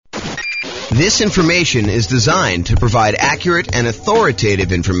This information is designed to provide accurate and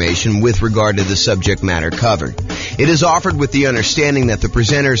authoritative information with regard to the subject matter covered. It is offered with the understanding that the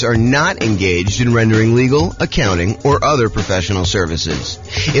presenters are not engaged in rendering legal, accounting, or other professional services.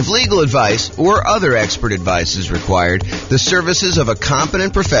 If legal advice or other expert advice is required, the services of a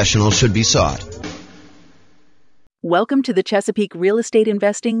competent professional should be sought. Welcome to the Chesapeake Real Estate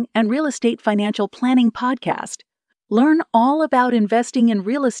Investing and Real Estate Financial Planning Podcast. Learn all about investing in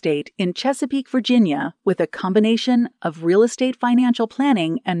real estate in Chesapeake, Virginia, with a combination of real estate financial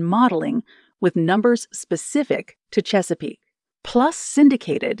planning and modeling with numbers specific to Chesapeake, plus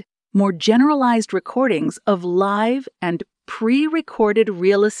syndicated, more generalized recordings of live and pre-recorded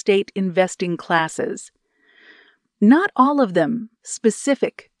real estate investing classes. Not all of them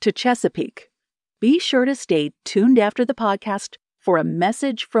specific to Chesapeake. Be sure to stay tuned after the podcast for a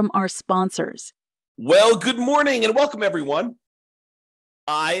message from our sponsors. Well, good morning and welcome, everyone.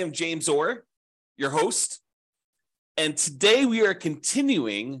 I am James Orr, your host, and today we are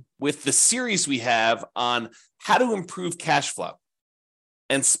continuing with the series we have on how to improve cash flow.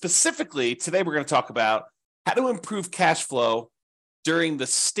 And specifically, today we're going to talk about how to improve cash flow during the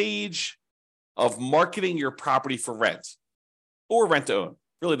stage of marketing your property for rent or rent to own.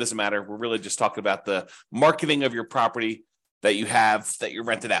 Really doesn't matter. We're really just talking about the marketing of your property that you have that you're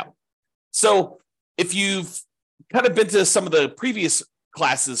rented out. So if you've kind of been to some of the previous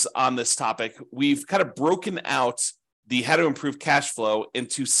classes on this topic, we've kind of broken out the how to improve cash flow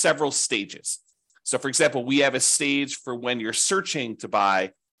into several stages. So for example, we have a stage for when you're searching to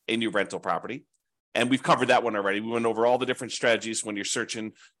buy a new rental property. And we've covered that one already. We went over all the different strategies when you're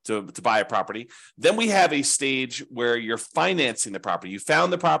searching to buy a property. Then we have a stage where you're financing the property. You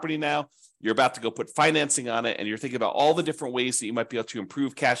found the property now, you're about to go put financing on it, and you're thinking about all the different ways that you might be able to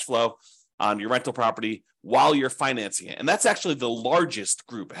improve cash flow on your rental property while you're financing it. And that's actually the largest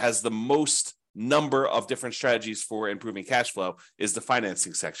group. It has the most number of different strategies for improving cash flow is the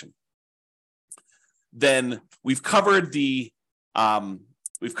financing section. Then we've covered the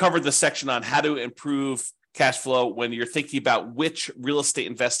section on how to improve cash flow when you're thinking about which real estate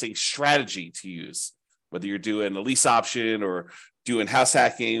investing strategy to use, whether you're doing a lease option or doing house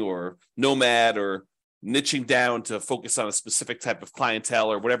hacking or nomad or niching down to focus on a specific type of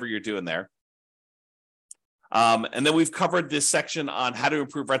clientele or whatever you're doing there. And then we've covered this section on how to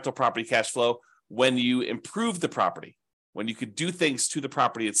improve rental property cash flow when you improve the property, when you could do things to the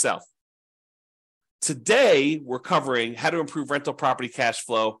property itself. Today, we're covering how to improve rental property cash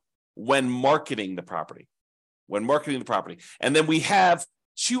flow when marketing the property. And then we have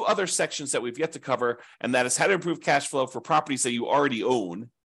two other sections that we've yet to cover, and that is how to improve cash flow for properties that you already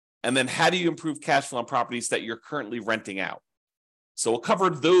own, and then how do you improve cash flow on properties that you're currently renting out. So we'll cover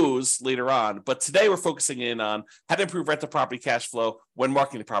those later on, but today we're focusing in on how to improve rental property cash flow when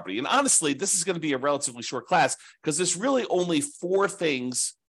marketing the property. And honestly, this is going to be a relatively short class because there's really only 4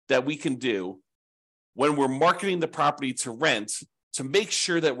 things that we can do when we're marketing the property to rent to make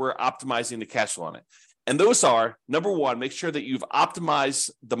sure that we're optimizing the cash flow on it. And those are, number 1, make sure that you've optimized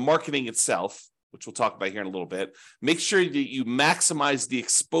the marketing itself, which we'll talk about here in a little bit. Make sure that you maximize the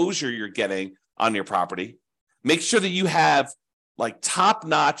exposure you're getting on your property. Make sure that you have like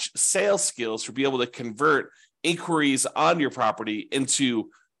top-notch sales skills to be able to convert inquiries on your property into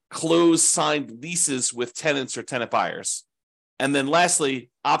closed signed leases with tenants or tenant buyers. And then lastly,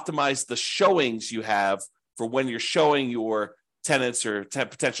 optimize the showings you have for when you're showing your tenants or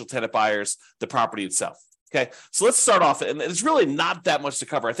potential tenant buyers the property itself. Okay, so let's start off, and there's really not that much to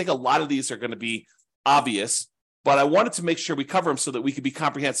cover. I think a lot of these are going to be obvious, but I wanted to make sure we cover them so that we could be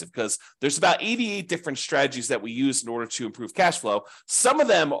comprehensive because there's about 88 different strategies that we use in order to improve cash flow. Some of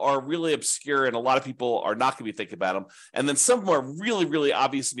them are really obscure and a lot of people are not going to be thinking about them. And then some of them are really, really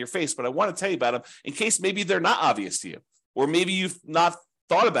obvious in your face, but I want to tell you about them in case maybe they're not obvious to you, or maybe you've not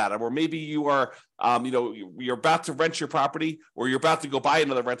thought about them, or maybe you are, you're about to rent your property or you're about to go buy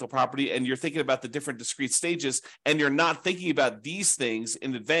another rental property and you're thinking about the different discrete stages and you're not thinking about these things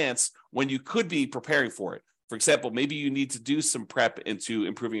in advance when you could be preparing for it. For example, maybe you need to do some prep into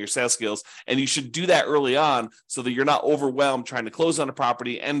improving your sales skills, and you should do that early on so that you're not overwhelmed trying to close on a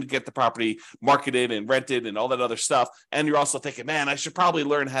property and get the property marketed and rented and all that other stuff. And you're also thinking, man, I should probably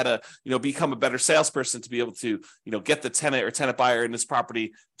learn how to, become a better salesperson to be able to, get the tenant or tenant buyer in this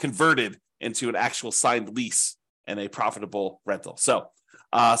property converted into an actual signed lease and a profitable rental. So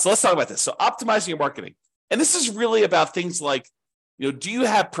let's talk about this. So optimizing your marketing. And this is really about things like, do you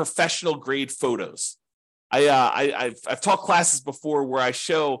have professional grade photos? I've taught classes before where I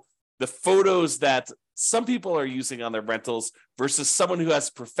show the photos that some people are using on their rentals versus someone who has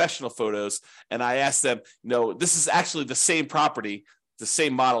professional photos. And I ask them, this is actually the same property. the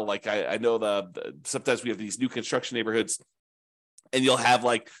same model. Like I know sometimes we have these new construction neighborhoods, and you'll have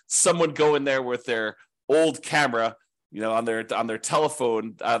like someone go in there with their old camera, on their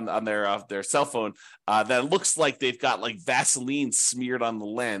telephone, on their cell phone, that looks like they've got like Vaseline smeared on the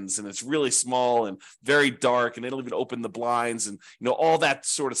lens, and it's really small and very dark, and they don't even open the blinds, and all that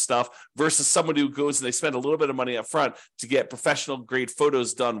sort of stuff. Versus someone who goes and they spend a little bit of money up front to get professional grade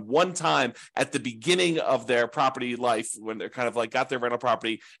photos done one time at the beginning of their property life, when they're kind of like got their rental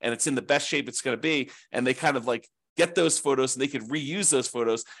property and it's in the best shape it's going to be, and they kind of like get those photos and they can reuse those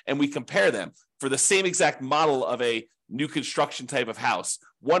photos, and we compare them for the same exact model of a new construction type of house.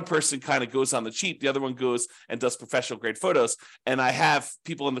 One person kind of goes on the cheap, the other one goes and does professional grade photos. And I have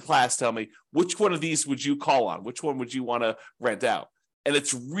people in the class tell me, which one of these would you call on? Which one would you want to rent out? And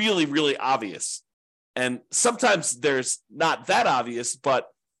it's really, really obvious. And sometimes there's not that obvious, but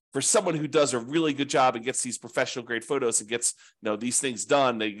for someone who does a really good job and gets these professional grade photos and gets these things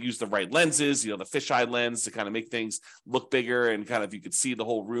done, they use the right lenses, the fisheye lens to kind of make things look bigger and kind of you could see the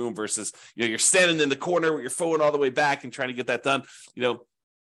whole room versus you're standing in the corner with your phone all the way back and trying to get that done.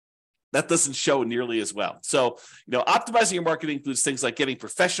 That doesn't show nearly as well. So, optimizing your marketing includes things like getting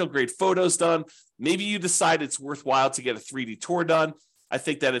professional grade photos done. Maybe you decide it's worthwhile to get a 3D tour done. I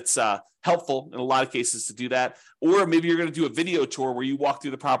think that it's helpful in a lot of cases to do that. Or maybe you're going to do a video tour where you walk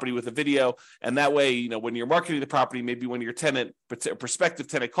through the property with a video. And that way, when you're marketing the property, maybe when your prospective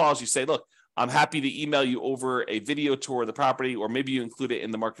tenant calls, you say, look, I'm happy to email you over a video tour of the property, or maybe you include it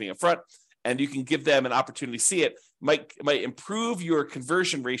in the marketing up front, and you can give them an opportunity to see it. Might improve your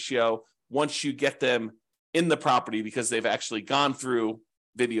conversion ratio once you get them in the property because they've actually gone through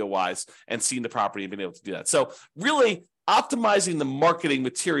video-wise and seen the property and been able to do that. So really, optimizing the marketing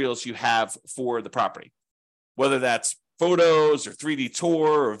materials you have for the property, whether that's photos or 3D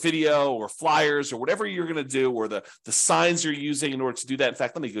tour or video or flyers or whatever you're going to do, or the signs you're using in order to do that. In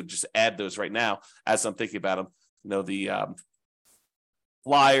fact, let me go just add those right now as I'm thinking about them. The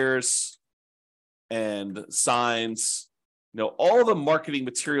flyers and signs, all the marketing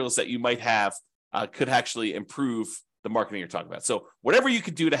materials that you might have could actually improve the marketing you're talking about. So whatever you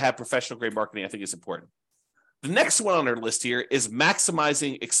could do to have professional grade marketing, I think is important. The next one on our list here is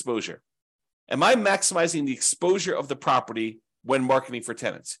maximizing exposure. Am I maximizing the exposure of the property when marketing for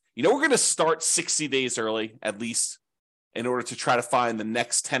tenants? We're going to start 60 days early, at least, in order to try to find the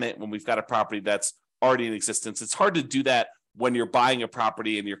next tenant when we've got a property that's already in existence. It's hard to do that when you're buying a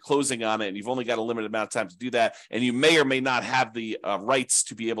property and you're closing on it and you've only got a limited amount of time to do that, and you may or may not have the rights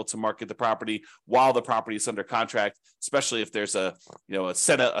to be able to market the property while the property is under contract, especially if there's a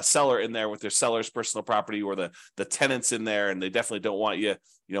seller in there with their seller's personal property, or the tenants in there, and they definitely don't want you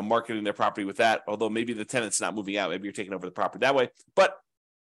marketing their property with that, although maybe the tenant's not moving out, maybe you're taking over the property that way. But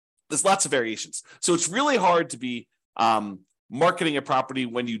there's lots of variations. So it's really hard to be marketing a property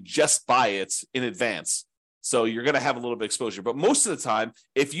when you just buy it in advance. So you're going to have a little bit of exposure. But most of the time,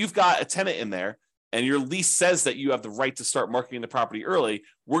 if you've got a tenant in there and your lease says that you have the right to start marketing the property early,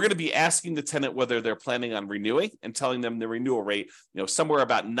 we're going to be asking the tenant whether they're planning on renewing and telling them the renewal rate, somewhere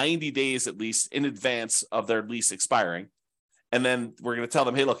about 90 days at least in advance of their lease expiring. And then we're going to tell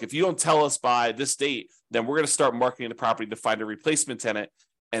them, hey, look, if you don't tell us by this date, then we're going to start marketing the property to find a replacement tenant.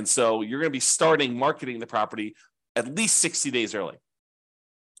 And so you're going to be starting marketing the property at least 60 days early.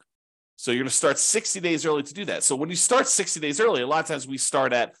 So you're going to start 60 days early to do that. So when you start 60 days early, a lot of times we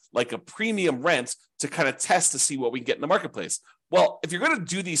start at like a premium rent to kind of test to see what we can get in the marketplace. Well, if you're going to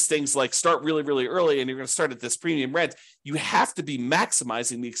do these things like start really, really early and you're going to start at this premium rent, you have to be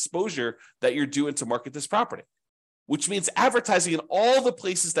maximizing the exposure that you're doing to market this property, which means advertising in all the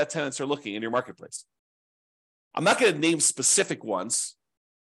places that tenants are looking in your marketplace. I'm not going to name specific ones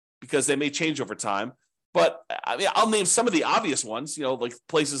because they may change over time. But I mean, I'll name some of the obvious ones, like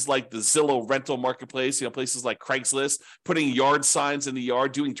places like the Zillow rental marketplace, places like Craigslist, putting yard signs in the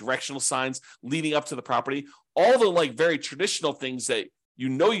yard, doing directional signs leading up to the property, all the like very traditional things that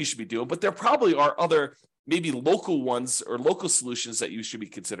you should be doing. But there probably are other maybe local ones or local solutions that you should be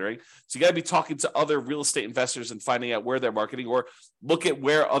considering. So you got to be talking to other real estate investors and finding out where they're marketing, or look at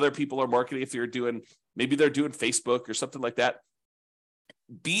where other people are marketing. If maybe they're doing Facebook or something like that.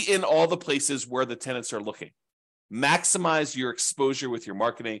 Be in all the places where the tenants are looking. Maximize your exposure with your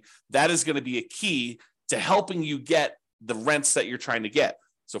marketing. That is going to be a key to helping you get the rents that you're trying to get.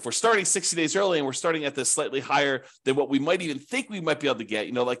 So if we're starting 60 days early and we're starting at this slightly higher than what we might even think we might be able to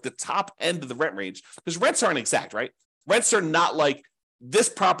get, like the top end of the rent range, because rents aren't exact, right? Rents are not like this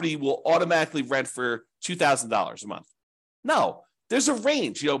property will automatically rent for $2,000 a month. No, there's a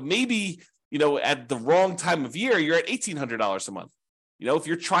range. Maybe, at the wrong time of year, you're at $1,800 a month. If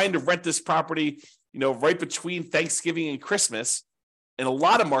you're trying to rent this property, right between Thanksgiving and Christmas, in a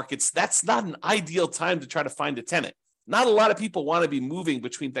lot of markets, that's not an ideal time to try to find a tenant. Not a lot of people want to be moving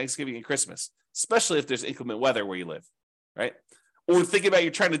between Thanksgiving and Christmas, especially if there's inclement weather where you live, right? Or think about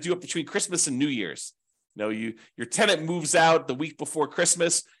you're trying to do it between Christmas and New Year's. Your tenant moves out the week before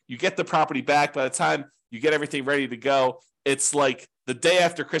Christmas, you get the property back. By the time you get everything ready to go, it's like the day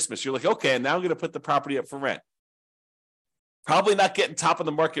after Christmas. You're like, okay, now I'm going to put the property up for rent. Probably not getting top of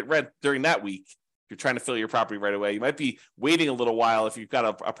the market rent during that week. You're trying to fill your property right away. You might be waiting a little while if you've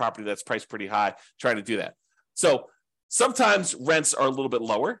got a property that's priced pretty high, trying to do that. So sometimes rents are a little bit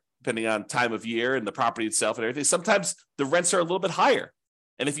lower, depending on time of year and the property itself and everything. Sometimes the rents are a little bit higher.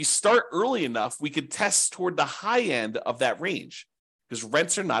 And if you start early enough, we could test toward the high end of that range, because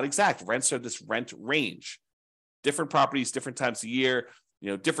rents are not exact. Rents are this rent range. Different properties, different times of year,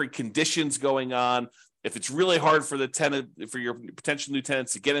 different conditions going on. If it's really hard for the tenant, for your potential new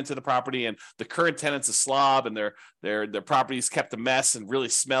tenants to get into the property, and the current tenant's a slob, and their property's kept a mess and really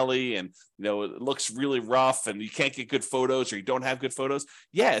smelly, and it looks really rough, and you can't get good photos, or you don't have good photos,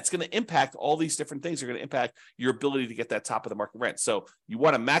 it's going to impact all these different things. Are going to impact your ability to get that top of the market rent. So you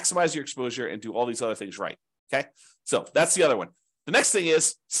want to maximize your exposure and do all these other things right. Okay, so that's the other one. The next thing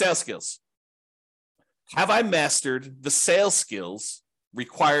is sales skills. Have I mastered the sales skills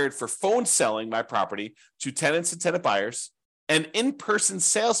required for phone selling my property to tenants and tenant buyers, and in-person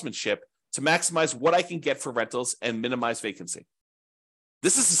salesmanship to maximize what I can get for rentals and minimize vacancy?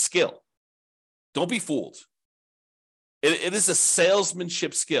 This is a skill. Don't be fooled. It is a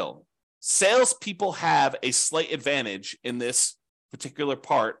salesmanship skill. Salespeople have a slight advantage in this particular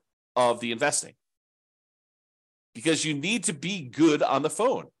part of the investing, because you need to be good on the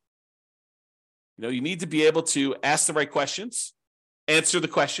phone. You need to be able to ask the right questions, answer the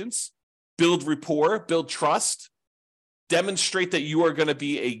questions, build rapport, build trust, demonstrate that you are going to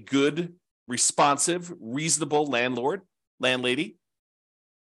be a good, responsive, reasonable landlord, landlady.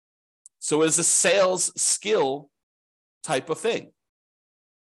 So it's a sales skill type of thing.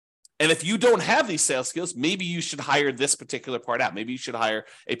 And if you don't have these sales skills, maybe you should hire this particular part out. Maybe you should hire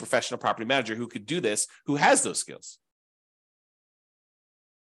a professional property manager who could do this, who has those skills.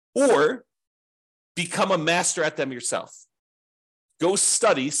 Or become a master at them yourself. Go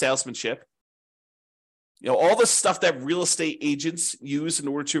study salesmanship. All the stuff that real estate agents use in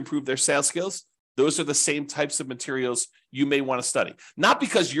order to improve their sales skills, those are the same types of materials you may want to study. Not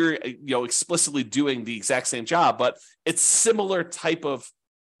because you're explicitly doing the exact same job, but it's similar type of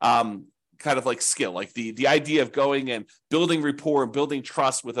kind of like skill, like the idea of going and building rapport and building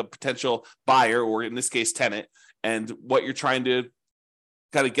trust with a potential buyer, or in this case, tenant, and what you're trying to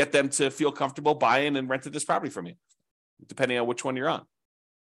kind of get them to feel comfortable buying and renting this property from you, depending on which one you're on.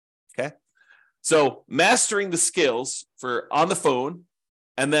 Okay. So mastering the skills for on the phone,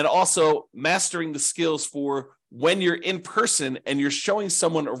 and then also mastering the skills for when you're in person and you're showing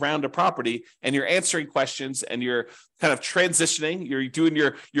someone around a property and you're answering questions and you're kind of transitioning, you're doing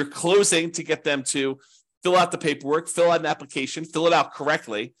your closing to get them to fill out the paperwork, fill out an application, fill it out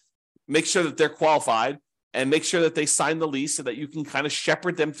correctly, make sure that they're qualified, and make sure that they sign the lease so that you can kind of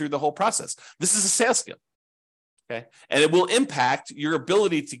shepherd them through the whole process. This is a sales skill. Okay. And it will impact your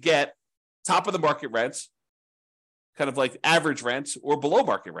ability to get top of the market rent, kind of like average rent, or below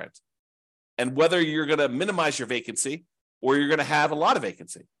market rent, and whether you're going to minimize your vacancy or you're going to have a lot of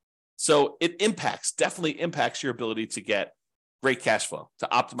vacancy. So it definitely impacts your ability to get great cash flow, to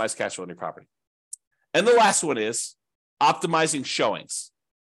optimize cash flow on your property. And the last one is optimizing showings.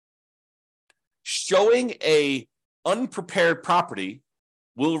 Showing a unprepared property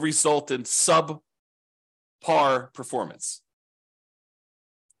will result in subpar performance.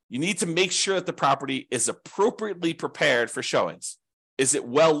 You need to make sure that the property is appropriately prepared for showings. Is it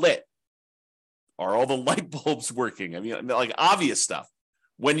well lit? Are all the light bulbs working? I mean, like obvious stuff.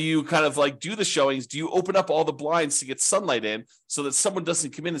 When you kind of like do the showings, do you open up all the blinds to get sunlight in so that someone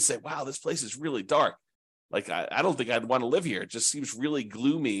doesn't come in and say, wow, this place is really dark? Like, I don't think I'd want to live here. It just seems really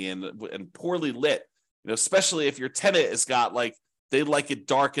gloomy and poorly lit, especially if your tenant has got like, they like it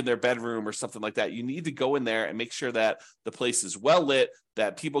dark in their bedroom or something like that. You need to go in there and make sure that the place is well lit,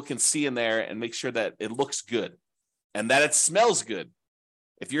 that people can see in there, and make sure that it looks good and that it smells good.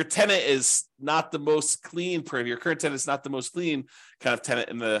 If your tenant is not the most clean, if your current tenant is not the most clean kind of tenant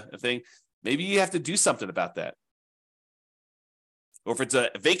in the thing, maybe you have to do something about that. Or if it's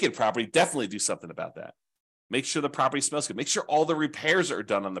a vacant property, definitely do something about that. Make sure the property smells good. Make sure all the repairs are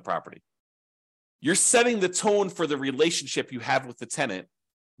done on the property. You're setting the tone for the relationship you have with the tenant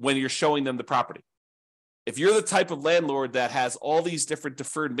when you're showing them the property. If you're the type of landlord that has all these different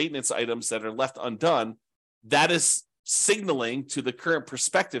deferred maintenance items that are left undone, that is signaling to the current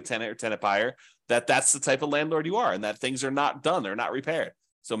prospective tenant or tenant buyer that that's the type of landlord you are and that things are not done, they're not repaired.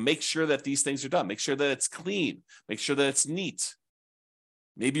 So make sure that these things are done. Make sure that it's clean. Make sure that it's neat.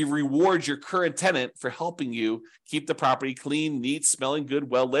 Maybe reward your current tenant for helping you keep the property clean, neat, smelling good,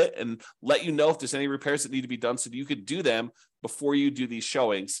 well lit, and let you know if there's any repairs that need to be done so that you could do them before you do these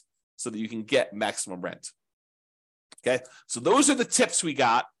showings so that you can get maximum rent. Okay, so those are the tips we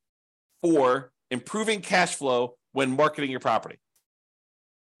got for improving cash flow when marketing your property.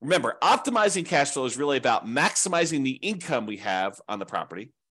 Remember, optimizing cash flow is really about maximizing the income we have on the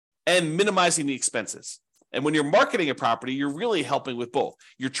property and minimizing the expenses. And when you're marketing a property, you're really helping with both.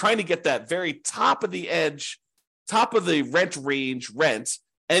 You're trying to get that very top of the edge, top of the rent range rent,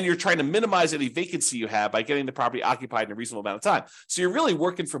 and you're trying to minimize any vacancy you have by getting the property occupied in a reasonable amount of time. So you're really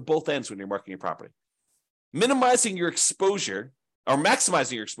working for both ends when you're marketing your property. Minimizing your exposure, or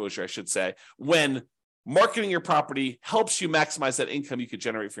maximizing your exposure, I should say, when marketing your property helps you maximize that income you could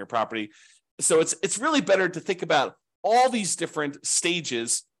generate from your property. So it's really better to think about all these different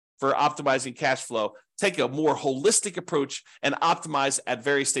stages for optimizing cash flow. Take a more holistic approach and optimize at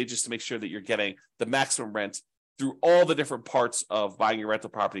various stages to make sure that you're getting the maximum rent through all the different parts of buying your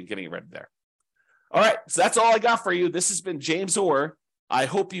rental property and getting it rented there. All right, so that's all I got for you. This has been James Orr. I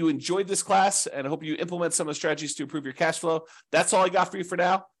hope you enjoyed this class and I hope you implement some of the strategies to improve your cash flow. That's all I got for you for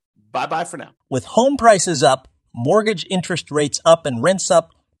now. Bye-bye for now. With home prices up, mortgage interest rates up, and rents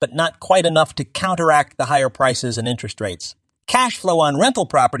up, but not quite enough to counteract the higher prices and interest rates, cash flow on rental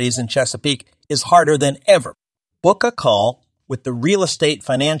properties in Chesapeake is harder than ever. Book a call with the Real Estate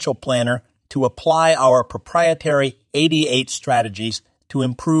Financial Planner to apply our proprietary 88 strategies to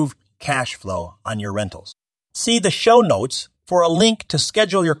improve cash flow on your rentals. See the show notes for a link to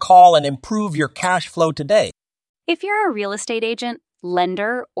schedule your call and improve your cash flow today. If you're a real estate agent,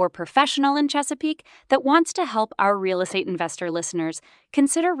 lender, or professional in Chesapeake that wants to help our real estate investor listeners,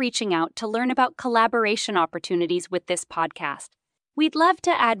 consider reaching out to learn about collaboration opportunities with this podcast. We'd love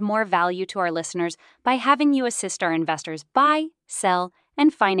to add more value to our listeners by having you assist our investors buy, sell,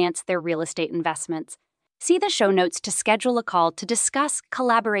 and finance their real estate investments. See the show notes to schedule a call to discuss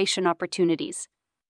collaboration opportunities.